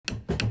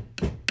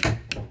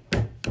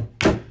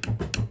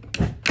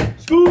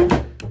Scoop.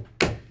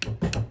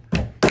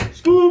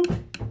 Scoop.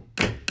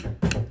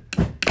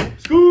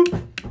 Scoop.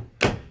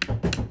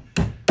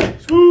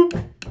 Scoop.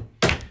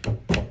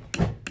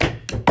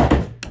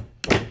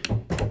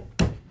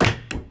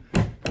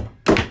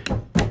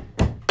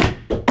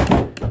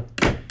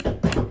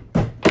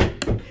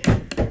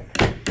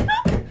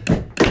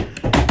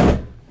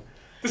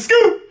 The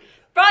scoop.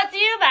 Brought to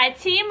you by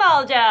Team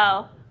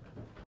Mojo.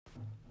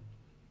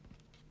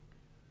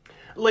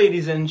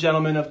 Ladies and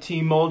gentlemen of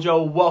Team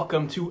Mojo,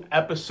 welcome to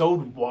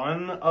episode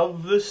 1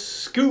 of The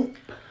Scoop.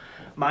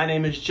 My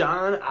name is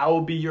John. I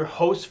will be your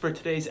host for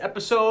today's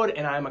episode,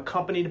 and I'm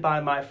accompanied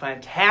by my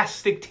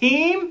fantastic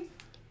team.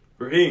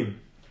 Raheem.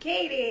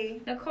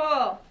 Katie.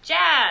 Nicole.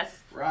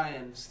 Jess.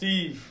 Ryan.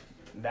 Steve.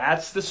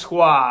 That's the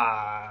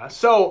squad.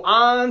 So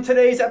on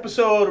today's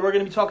episode, we're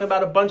going to be talking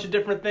about a bunch of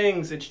different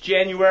things. It's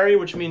January,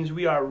 which means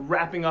we are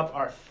wrapping up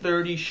our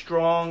 30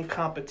 strong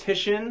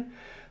competition.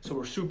 So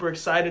we're super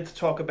excited to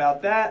talk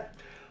about that.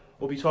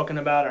 We'll be talking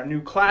about our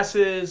new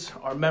classes,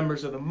 our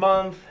members of the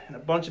month, and a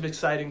bunch of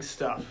exciting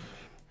stuff.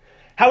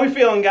 How we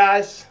feeling,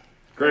 guys?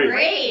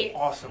 Great.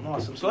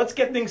 Awesome. So let's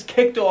get things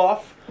kicked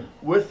off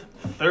with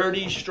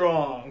 30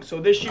 Strong.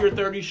 So this year,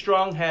 30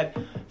 Strong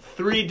had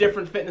 3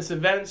 different fitness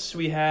events.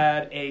 We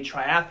had a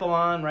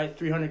triathlon, right?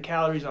 300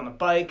 calories on the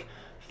bike,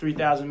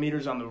 3,000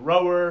 meters on the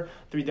rower,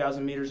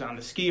 3,000 meters on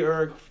the ski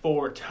erg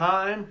for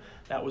time.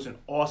 That was an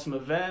awesome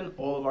event.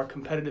 All of our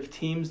competitive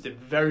teams did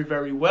very,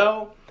 very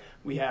well.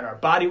 We had our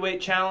body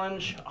weight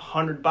challenge,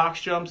 100 box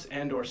jumps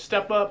and or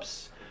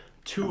step-ups,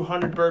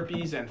 200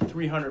 burpees and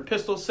 300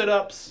 pistol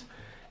sit-ups.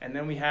 And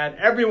then we had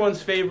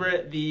everyone's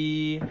favorite,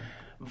 the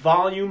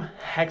volume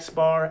hex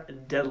bar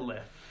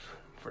deadlift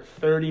for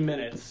 30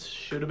 minutes.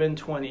 Should have been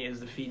 20 is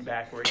the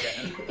feedback we're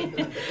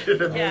getting.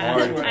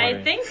 Yeah, I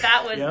think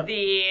that was Yep.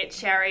 the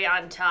cherry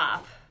on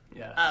top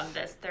Yes. of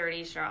this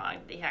 30 strong,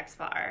 the hex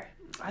bar.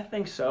 I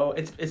think so.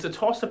 It's a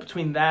toss-up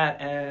between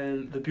that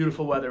and the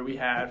beautiful weather we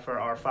had for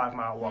our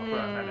 5-mile walk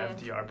run at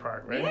FDR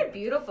Park, We right? had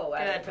beautiful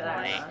weather Good for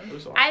that point. one. It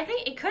was awesome. I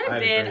think it could I have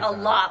had a been great a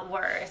time. lot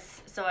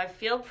worse, so I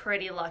feel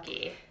pretty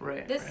lucky.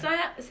 Right. The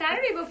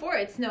Saturday before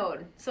it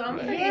snowed, so I'm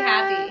Right. pretty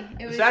Yeah. happy. It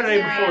The was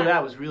Saturday just, before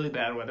that was really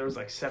bad weather. It was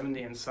like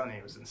 70 and sunny.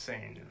 It was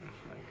insane.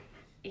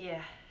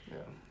 Yeah.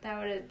 That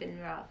would have been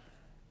rough.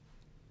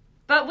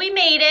 But we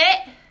made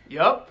it.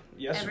 Yup.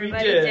 Yes,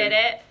 Everybody we did. did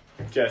it.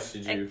 Jess,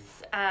 did you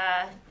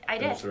I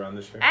did. finish around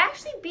this year? I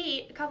actually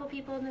beat a couple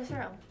people in this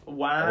room.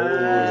 Wow.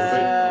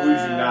 Oh, who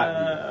did you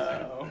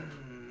not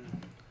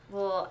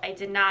Well, I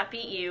did not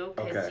beat you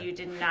because Okay.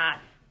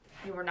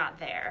 you were not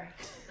there.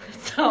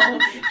 So,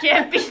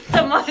 can't beat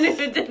someone who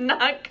did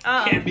not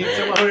come. Can't beat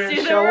someone who to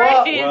didn't the show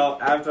up. race. Well,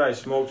 after I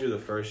smoked you the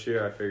first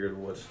year, I figured,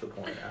 what's the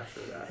point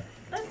after that?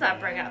 Let's not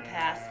bring up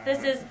past.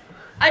 This is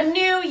a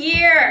new You're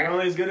year.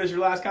 only as good as your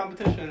last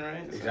competition,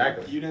 right? So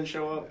Exactly. you didn't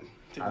show up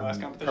to the last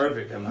I'm competition.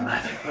 perfect in my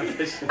last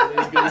competition.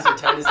 As good as your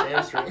tightest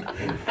hamstring.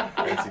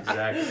 That's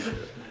exactly it.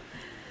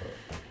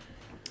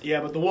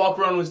 Yeah, but the walk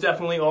run was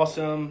definitely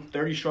awesome.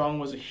 30 Strong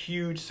was a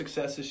huge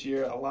success this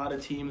year. A lot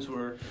of teams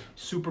were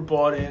super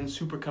bought in,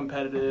 super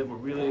competitive. We're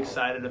really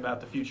excited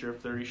about the future of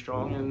 30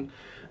 Strong and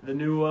the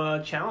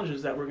new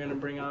challenges that we're going to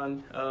bring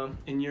on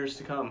in years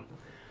to come.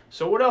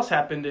 So what else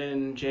happened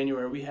in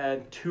January? We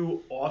had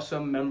 2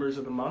 awesome members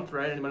of the month,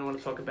 right? Anybody want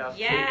to talk about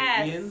Kate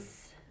and Ian? Yes.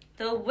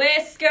 The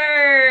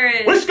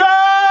Whiskers. Whiskers!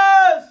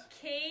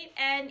 Kate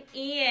and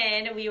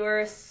Ian, we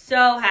were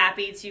so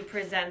happy to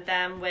present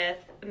them with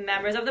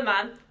members of the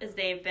month as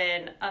they've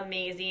been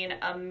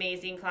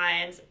amazing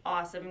clients,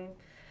 awesome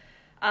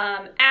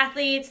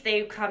athletes.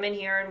 They come in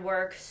here and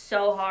work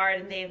so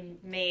hard and they've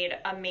made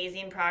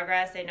amazing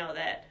progress. I know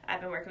that I've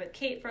been working with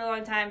Kate for a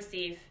long time.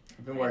 Steve.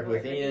 I've been working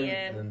with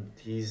Ian, and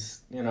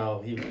he's,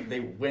 they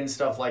win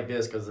stuff like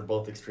this because they're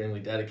both extremely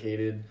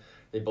dedicated.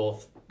 They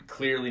both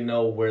clearly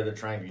know where they're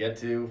trying to get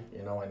to.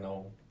 I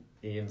know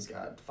Ian's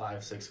got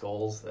 5-6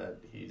 goals that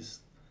he's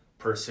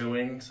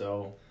pursuing.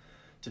 So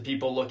to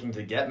people looking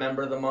to get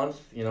member of the month,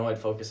 I'd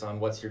focus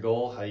on what's your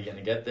goal, how are you going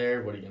to get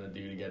there, what are you going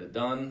to do to get it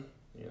done,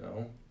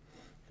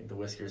 I think the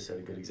Whiskers set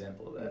a good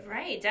example of that.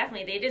 Right,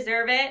 definitely. They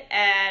deserve it,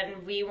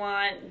 and we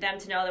want them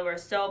to know that we're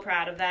so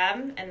proud of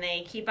them, and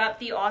they keep up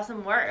the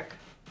awesome work.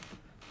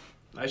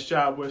 Nice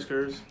job,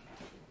 Whiskers.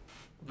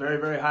 Very,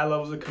 very high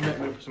levels of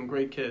commitment for some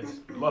great kids.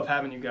 Love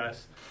having you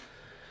guys.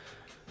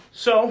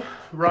 So,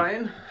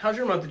 Ryan, how's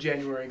your month of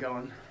January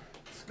going?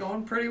 It's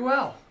going pretty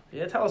well.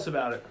 Yeah, tell us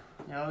about it.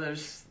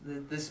 This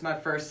is my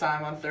first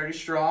time on 30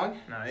 Strong.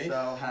 Nice.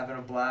 So having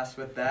a blast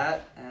with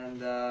that,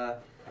 and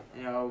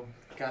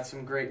got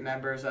some great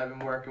members I've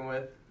been working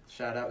with.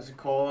 Shout out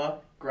Zacola,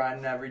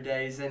 grinding every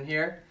day he's in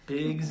here.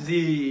 Big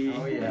Z.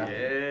 Oh, yeah.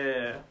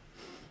 Yeah.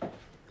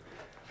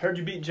 Heard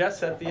you beat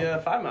Jess at the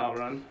 5-mile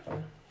run.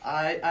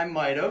 I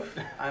might have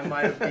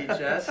beat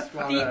Jess.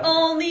 The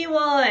only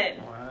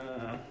one.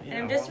 Wow.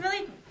 And I'm just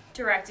really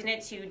directing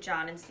it to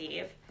John and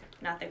Steve,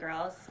 not the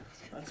girls.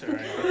 That's all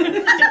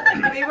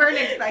right. We weren't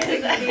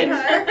expecting to beat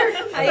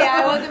her.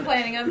 Yeah, I wasn't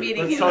planning on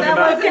beating Let's you. talk That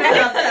about- wasn't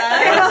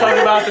upset. Let's talk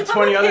about the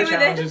 20 other Okay with it.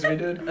 challenges we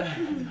did.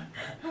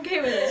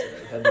 Okay with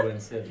it. Had to win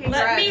Sid. Let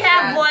me Congrats,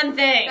 have yeah. one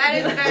thing. That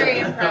is very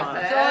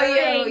impressive. So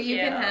Thank you you.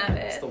 can have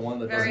It's it. the one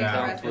that Very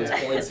doesn't count for his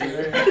impressive. points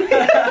either.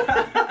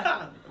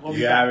 We'll be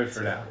You back. have it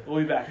for now.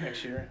 We'll be back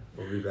next year.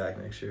 We'll be back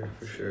next year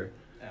for sure.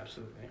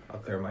 Absolutely. I'll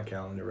clear my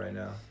calendar right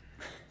now.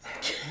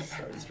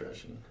 Start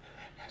stretching.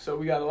 So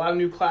we got a lot of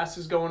new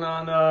classes going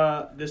on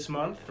this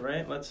month,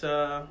 right? Let's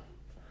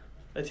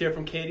hear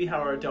from Katie how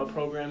our Dell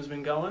program's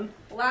been going.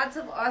 Lots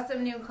of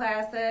awesome new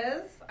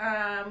classes.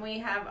 We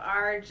have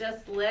our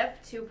Just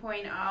Lift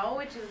 2.0,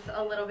 which is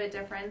a little bit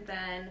different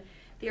than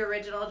the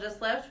original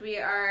Just Lift. We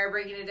are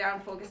breaking it down,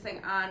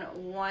 focusing on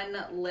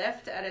one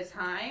lift at a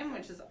time,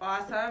 which is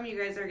awesome. You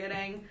guys are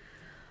getting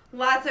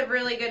lots of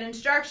really good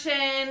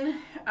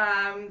instruction,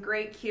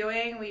 great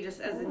cueing. We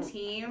just, as a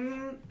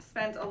team,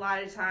 spent a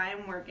lot of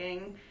time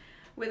working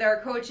with our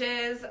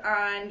coaches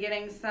on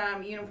getting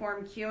some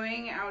uniform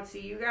cueing out to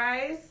you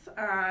guys.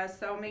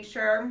 So make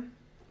sure,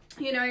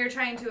 you're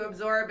trying to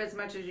absorb as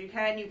much as you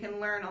can. You can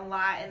learn a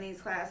lot in these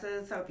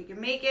classes. So if you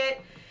can make it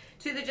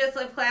to the Just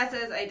Lift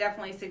classes, I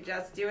definitely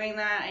suggest doing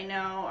that. I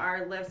know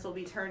our lifts will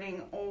be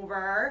turning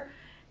over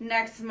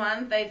next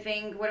month. I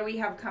think, what do we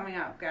have coming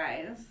up,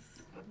 guys?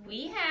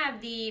 We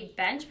have the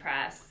bench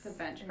press. The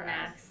bench press.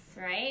 Next,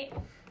 right?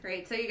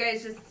 Great. So you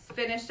guys just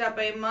finished up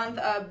a month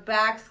of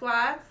back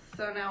squats.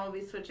 So now we'll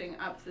be switching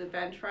up to the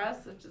bench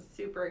press, which is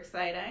super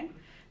exciting.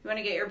 If you want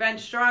to get your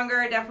bench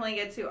stronger, definitely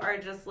get to our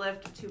Just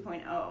Lift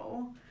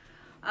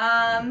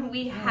 2.0.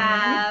 We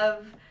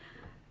have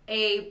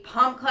a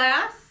pump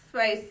class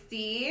by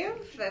Steve.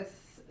 That's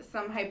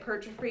some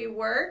hypertrophy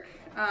work.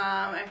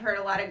 I've heard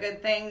a lot of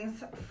good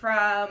things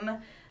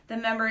from the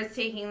members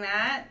taking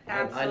that.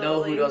 Absolutely. I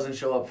know who doesn't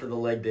show up for the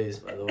leg days,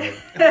 by the way.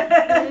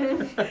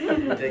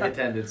 Take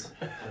attendance.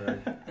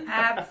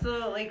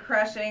 Absolutely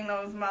crushing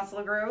those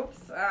muscle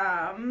groups.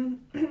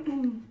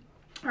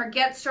 Our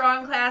Get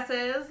Strong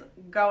classes,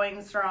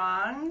 going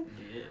strong.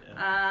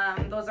 Yeah.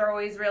 Those are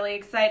always really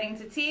exciting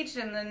to teach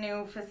in the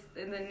new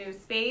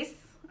space.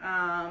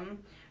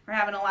 We're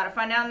having a lot of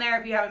fun down there.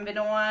 If you haven't been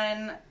to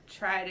one,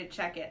 try to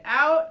check it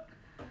out.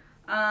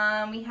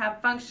 We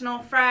have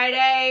Functional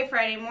Friday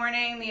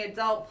morning, the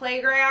adult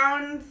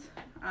playground.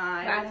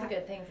 Lots of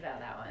good things about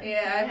that one.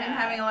 Yeah, I've been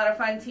having a lot of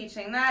fun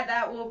teaching that.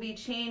 That will be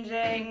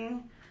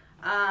changing.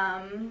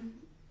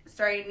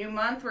 Starting a new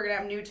month, we're going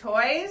to have new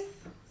toys.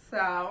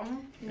 So,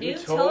 New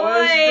toys for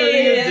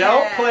the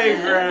adult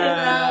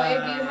playground. So,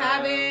 if you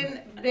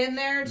haven't been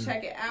there,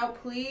 check it out,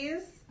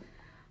 please.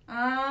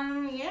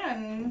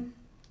 And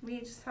we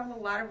just have a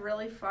lot of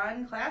really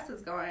fun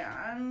classes going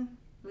on.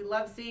 We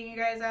love seeing you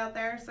guys out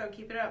there, so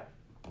keep it up.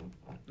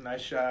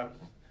 Nice job.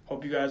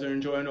 Hope you guys are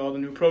enjoying all the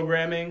new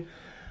programming.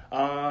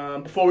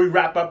 Before we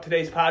wrap up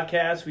today's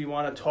podcast, we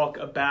want to talk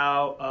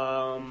about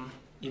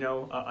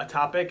a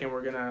topic, and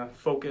we're gonna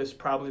focus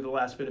probably the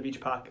last bit of each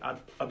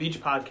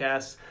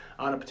podcast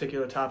on a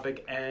particular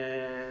topic.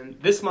 And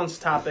this month's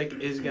topic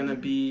is gonna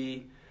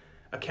be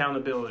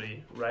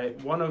accountability. Right,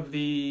 one of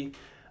the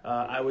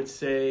I would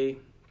say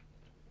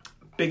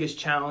biggest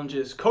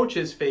challenges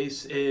coaches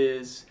face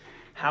is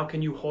how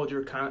can you hold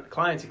your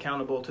clients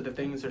accountable to the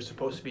things they're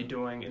supposed to be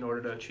doing in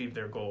order to achieve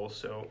their goals.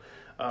 So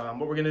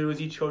what we're going to do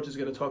is each coach is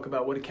going to talk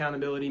about what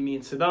accountability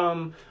means to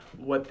them,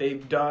 what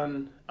they've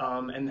done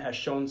and has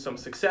shown some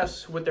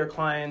success with their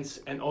clients,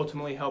 and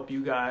ultimately help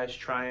you guys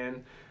try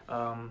and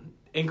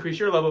increase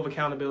your level of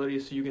accountability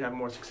so you can have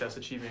more success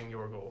achieving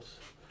your goals.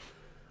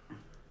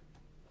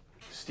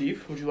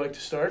 Steve, would you like to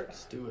start?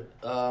 Let's do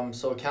it.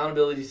 So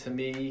accountability to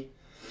me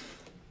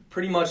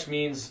pretty much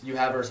means you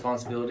have a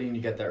responsibility and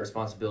you get that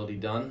responsibility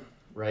done,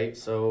 right?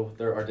 So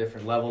there are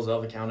different levels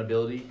of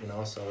accountability,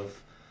 so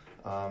if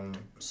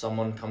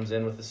someone comes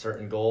in with a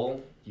certain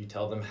goal, you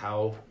tell them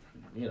how,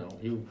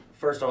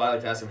 first of all, I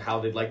like to ask them how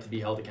they'd like to be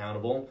held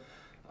accountable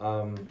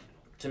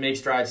to make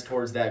strides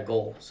towards that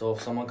goal. So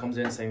if someone comes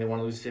in saying they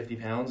want to lose 50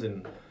 pounds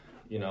and,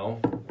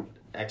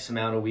 X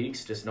amount of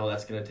weeks, just know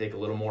that's going to take a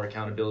little more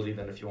accountability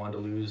than if you wanted to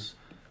lose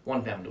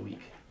 1 pound a week,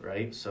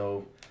 right?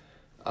 So,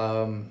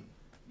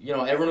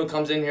 everyone who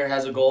comes in here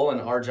has a goal, and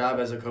our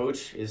job as a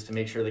coach is to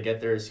make sure they get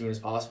there as soon as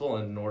possible.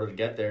 And in order to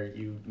get there,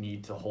 you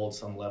need to hold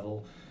some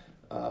level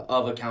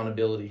of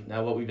accountability.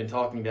 Now, what we've been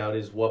talking about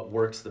is what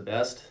works the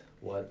best,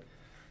 what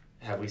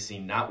have we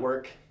seen not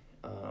work,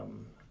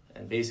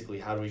 and basically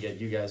how do we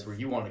get you guys where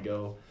you want to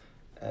go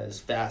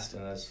as fast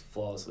and as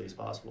flawlessly as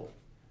possible.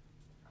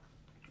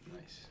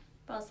 Nice.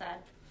 Well said.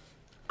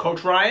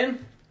 Coach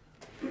Ryan?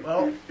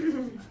 Well,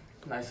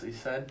 nicely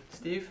said,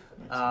 Steve.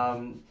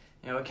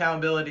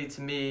 Accountability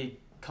to me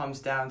comes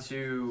down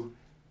to,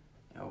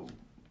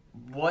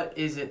 what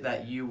is it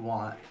that you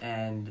want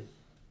and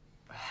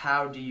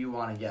how do you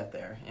want to get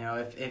there?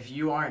 If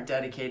you aren't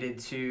dedicated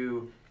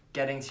to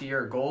getting to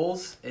your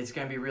goals, it's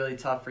going to be really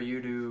tough for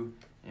you to,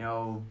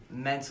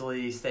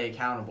 mentally stay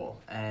accountable.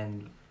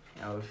 And,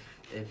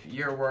 if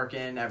you're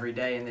working every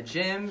day in the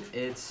gym,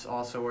 it's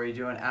also what you're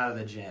doing out of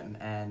the gym.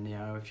 And,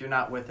 if you're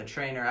not with a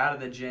trainer out of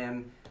the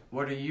gym,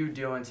 what are you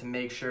doing to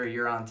make sure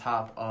you're on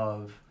top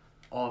of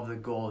all of the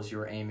goals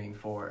you're aiming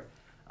for?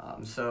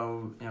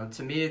 So,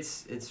 to me,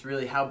 it's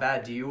really how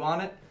bad do you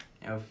want it?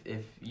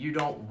 If you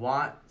don't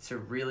want to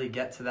really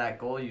get to that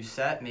goal you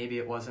set, maybe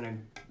it wasn't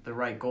the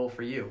right goal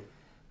for you.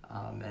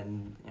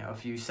 And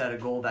if you set a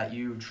goal that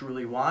you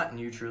truly want and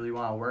you truly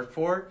want to work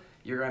for,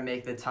 you're going to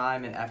make the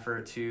time and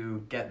effort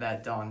to get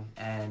that done.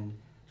 And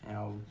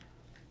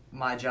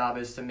my job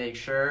is to make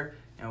sure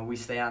we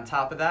stay on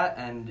top of that.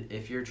 And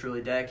if you're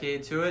truly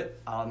dedicated to it,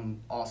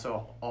 I'm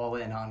also all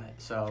in on it.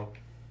 So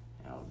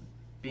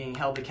being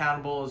held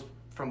accountable is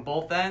from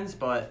both ends,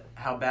 but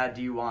how bad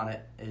do you want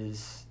it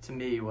is, to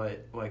me, what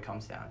it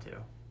comes down to.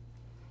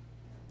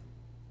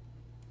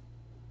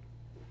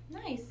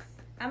 Nice.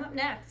 I'm up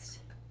next.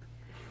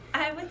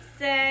 I would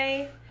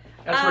say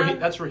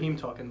that's Raheem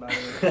talking about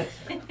it.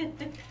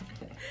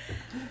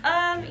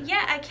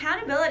 Yeah,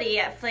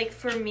 accountability, like,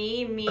 for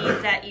me,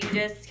 means that you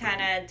just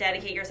kind of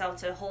dedicate yourself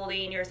to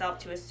holding yourself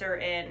to a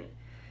certain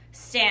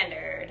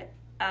standard.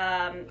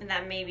 And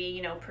that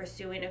maybe,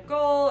 pursuing a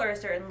goal or a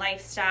certain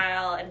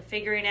lifestyle and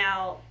figuring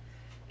out,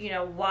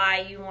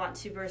 why you want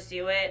to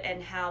pursue it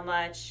and how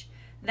much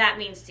that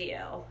means to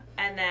you.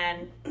 And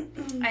then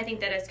I think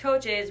that as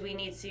coaches, we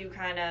need to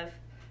kind of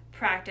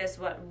practice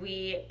what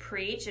we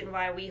preach and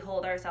why we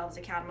hold ourselves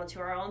accountable to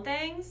our own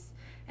things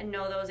and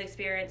know those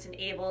experiences and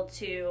able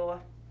to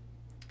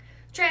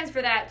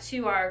transfer that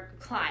to our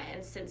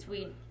clients, since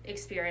we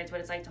experience what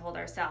it's like to hold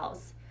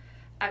ourselves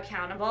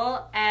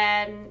accountable.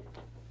 And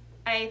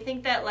I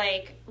think that,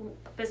 like,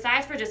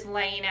 besides for just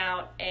laying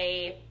out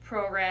a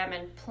program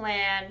and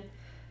plan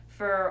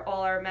for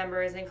all our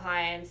members and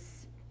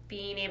clients,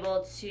 being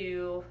able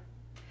to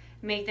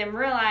make them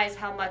realize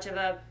how much of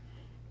a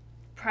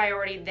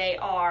priority they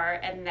are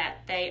and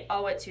that they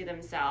owe it to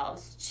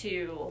themselves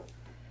to,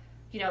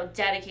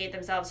 dedicate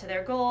themselves to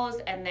their goals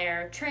and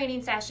their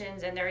training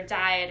sessions and their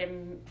diet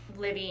and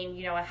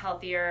living, a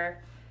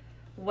healthier,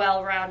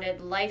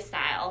 well-rounded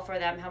lifestyle for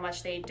them, how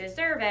much they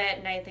deserve it.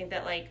 And I think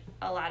that, like,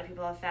 a lot of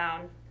people have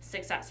found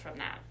success from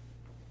that.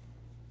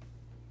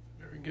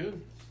 Very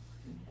good.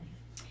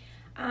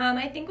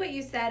 I think what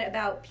you said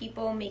about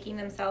people making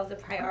themselves a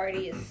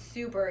priority is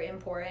super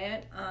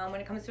important when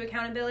it comes to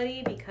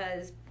accountability,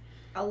 because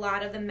a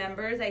lot of the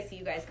members, I see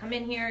you guys come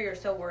in here, you're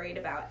so worried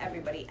about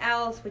everybody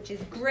else, which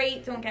is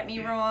great, don't get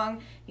me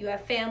wrong. You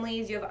have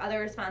families, you have other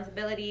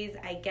responsibilities,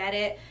 I get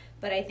it.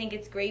 But I think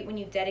it's great when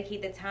you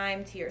dedicate the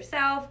time to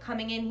yourself,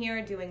 coming in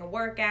here, doing a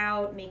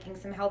workout, making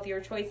some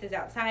healthier choices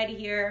outside of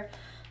here.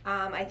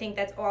 I think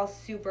that's all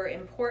super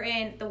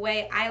important. The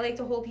way I like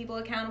to hold people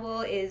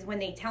accountable is when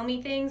they tell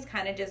me things,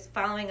 kind of just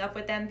following up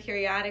with them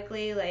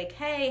periodically, like,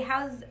 hey,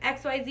 how's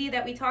XYZ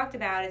that we talked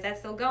about? Is that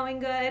still going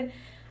good?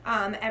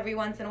 Every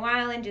once in a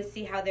while, and just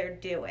see how they're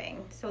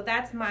doing. So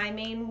that's my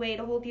main way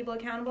to hold people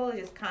accountable, is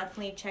just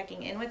constantly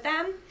checking in with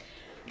them.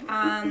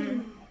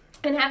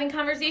 And having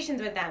conversations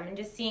with them and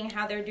just seeing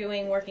how they're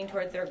doing, working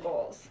towards their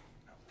goals.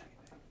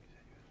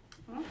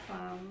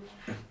 Awesome.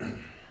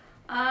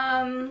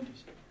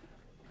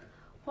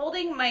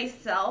 Holding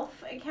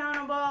myself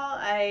accountable,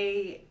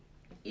 I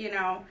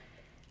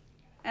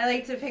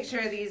like to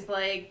picture these,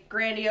 like,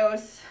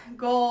 grandiose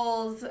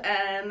goals,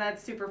 and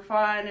that's super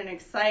fun and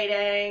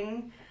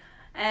exciting,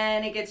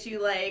 and it gets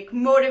you, like,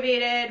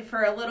 motivated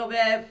for a little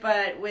bit,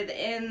 but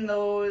within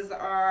those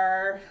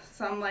are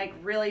some, like,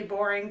 really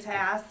boring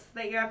tasks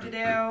that you have to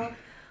do,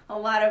 a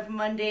lot of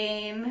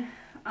mundane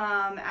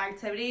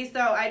activities.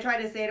 So I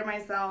try to say to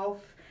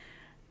myself,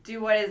 do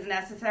what is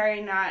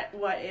necessary, not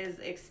what is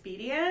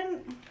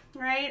expedient,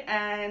 right?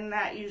 And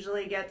that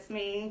usually gets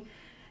me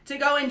to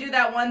go and do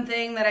that one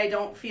thing that I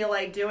don't feel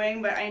like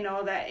doing, but I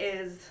know that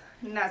is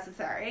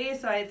necessary.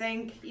 So I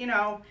think,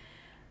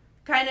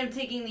 kind of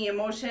taking the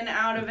emotion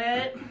out of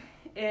it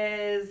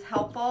is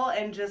helpful,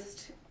 and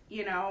just,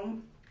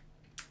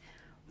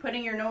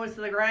 putting your nose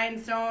to the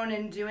grindstone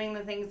and doing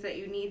the things that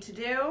you need to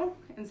do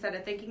instead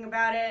of thinking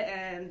about it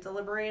and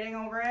deliberating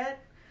over it.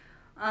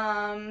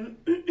 And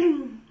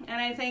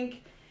I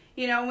think,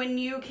 when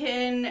you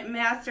can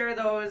master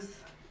those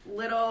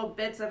little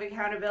bits of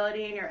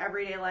accountability in your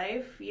everyday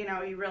life,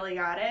 you really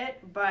got it.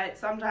 But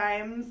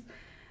sometimes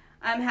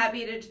I'm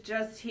happy to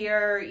just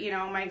hear,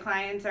 my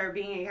clients are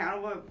being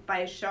accountable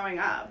by showing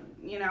up.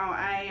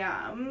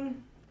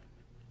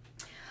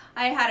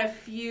 I had a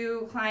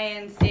few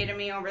clients say to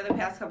me over the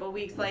past couple of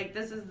weeks, like,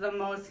 this is the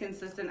most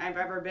consistent I've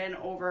ever been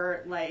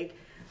over, like,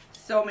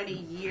 so many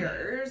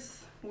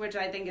years, which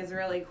I think is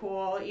really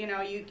cool.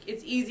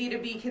 It's easy to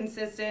be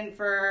consistent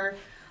for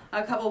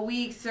a couple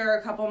weeks or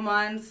a couple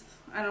months.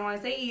 I don't want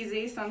to say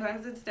easy.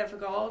 Sometimes it's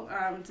difficult.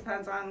 It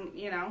depends on,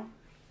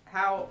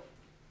 how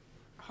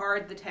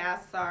hard the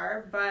tasks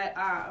are. But,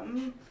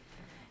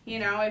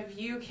 if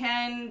you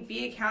can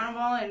be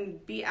accountable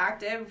and be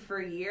active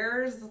for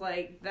years,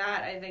 like,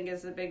 that I think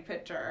is the big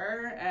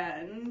picture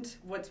and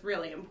what's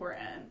really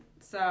important.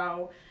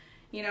 So,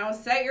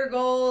 set your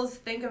goals,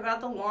 think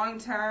about the long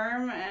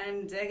term,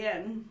 and dig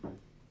in.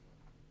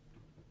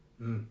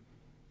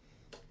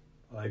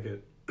 I like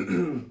it.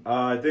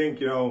 I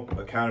think,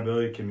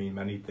 accountability can mean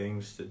many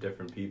things to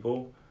different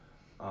people.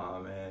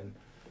 And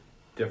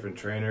different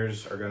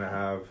trainers are going to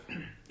have,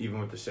 even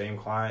with the same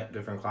client,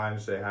 different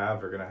clients they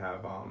have are going to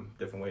have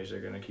different ways they're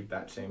going to keep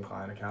that same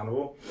client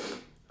accountable.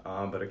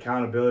 But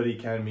accountability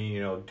can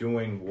mean,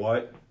 doing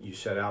what you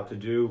set out to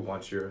do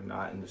once you're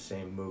not in the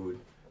same mood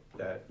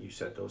that you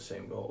set those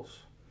same goals.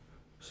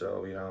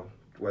 So,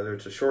 whether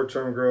it's a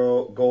short-term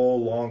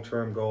goal,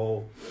 long-term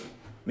goal,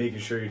 making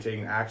sure you're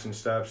taking action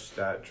steps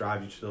that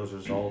drive you to those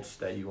results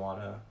that you want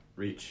to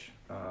reach.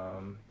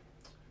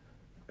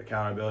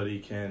 Accountability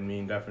can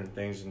mean different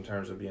things in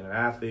terms of being an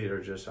athlete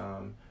or just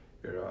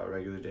you're a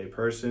regular day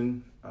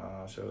person.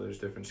 So there's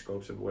different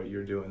scopes of what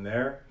you're doing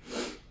there.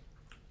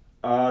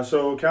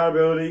 So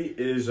accountability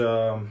is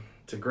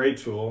it's a great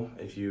tool.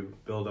 If you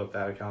build up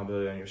that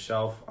accountability on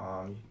yourself,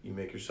 you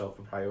make yourself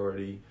a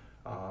priority,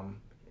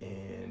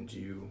 and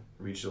you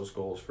reach those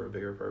goals for a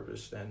bigger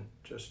purpose than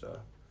just the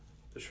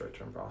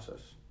short-term process.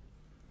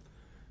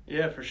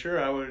 Yeah, for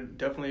sure. I would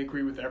definitely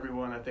agree with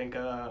everyone. I think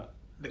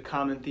the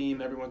common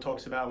theme everyone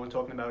talks about when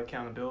talking about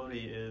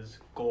accountability is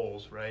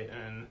goals, right?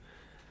 And,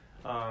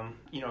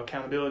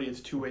 accountability, it's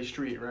a two-way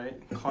street, right?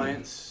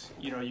 Clients,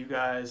 you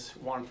guys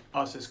want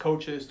us as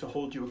coaches to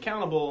hold you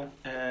accountable,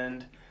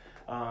 and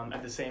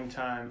at the same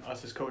time,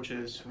 us as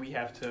coaches, we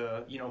have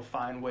to,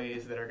 find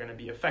ways that are going to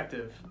be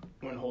effective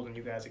when holding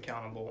you guys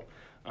accountable.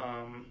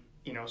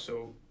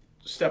 So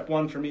step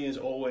one for me is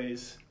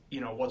always,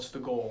 what's the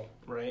goal,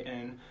 right?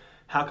 And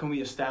how can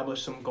we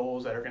establish some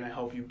goals that are going to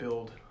help you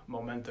build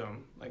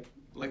momentum?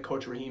 Like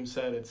Coach Raheem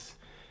said, it's,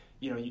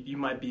 you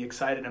might be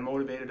excited and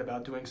motivated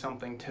about doing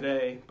something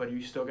today, but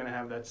you're still going to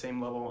have that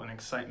same level and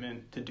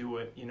excitement to do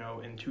it,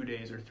 in 2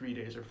 days or 3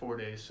 days or 4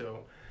 days.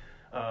 So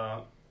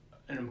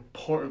an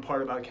important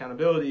part about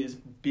accountability is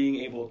being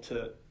able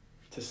to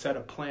set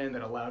a plan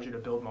that allows you to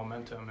build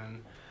momentum.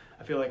 And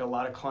I feel like a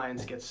lot of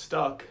clients get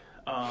stuck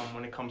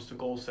when it comes to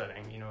goal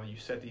setting. You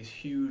set these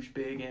huge,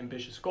 big,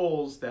 ambitious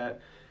goals that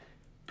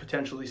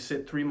potentially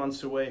sit 3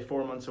 months away,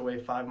 4 months away,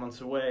 5 months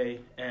away,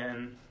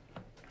 and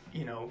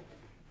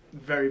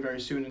very, very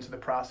soon into the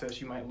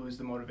process, you might lose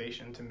the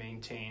motivation to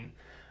maintain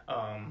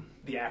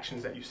the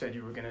actions that you said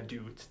you were going to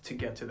do to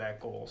get to that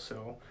goal.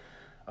 So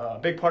a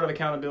big part of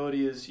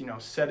accountability is,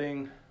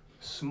 setting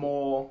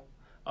small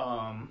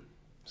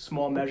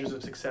measures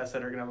of success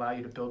that are going to allow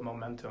you to build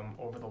momentum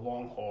over the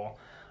long haul.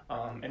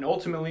 And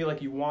ultimately,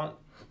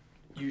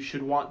 you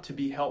should want to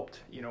be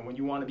helped. When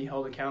you want to be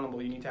held accountable,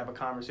 you need to have a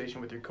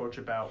conversation with your coach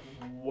about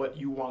what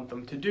you want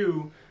them to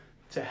do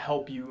to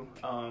help you,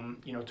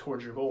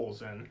 towards your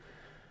goals. And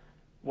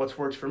what's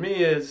worked for me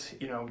is,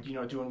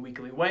 doing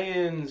weekly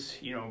weigh-ins,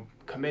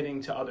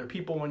 committing to other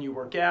people when you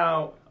work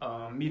out,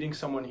 meeting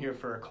someone here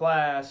for a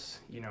class,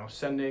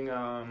 sending,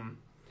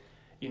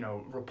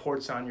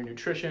 reports on your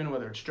nutrition,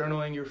 whether it's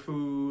journaling your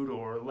food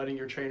or letting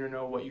your trainer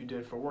know what you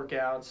did for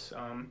workouts.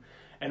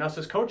 And us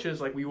as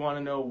coaches, we want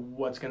to know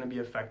what's going to be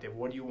effective.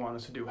 What do you want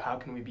us to do? How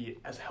can we be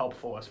as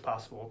helpful as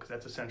possible? Because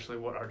that's essentially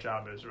what our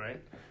job is,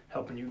 right?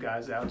 Helping you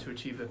guys out to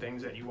achieve the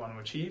things that you want to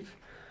achieve.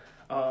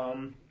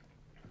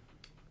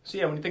 So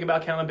when you think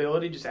about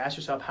accountability, just ask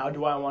yourself, how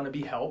do I want to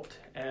be helped?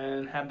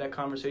 And have that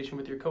conversation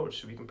with your coach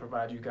so we can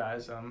provide you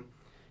guys,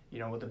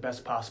 with the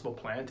best possible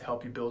plan to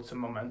help you build some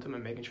momentum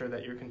and making sure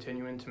that you're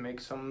continuing to make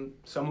some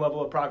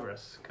level of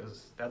progress,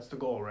 because that's the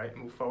goal, right?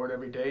 Move forward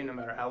every day, no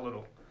matter how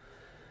little.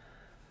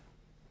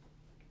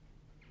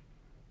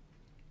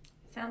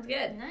 Sounds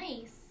good.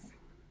 Nice.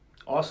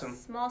 Awesome.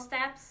 Small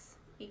steps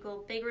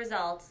equal big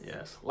results.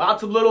 Yes.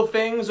 Lots of little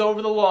things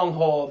over the long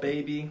haul,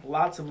 baby.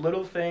 Lots of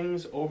little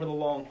things over the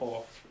long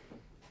haul.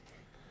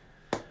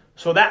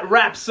 So that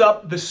wraps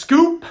up the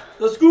scoop.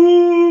 The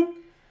scoop!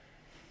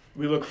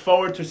 We look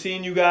forward to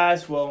seeing you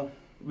guys. Well,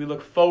 we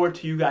look forward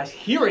to you guys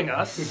hearing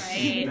us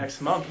Right. next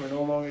month. We're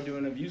no longer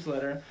doing a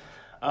newsletter.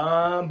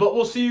 But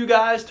we'll see you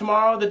guys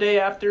tomorrow, the day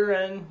after,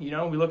 and, we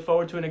look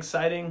forward to an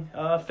exciting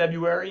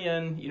February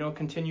and,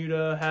 continue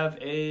to have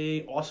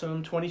a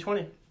awesome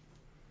 2020.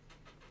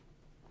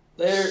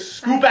 Later.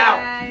 Scoop Bye, out.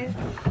 guys.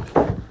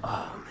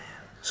 Oh, man.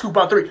 Scoop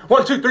on 3.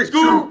 1, 2, 3.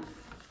 Scoop.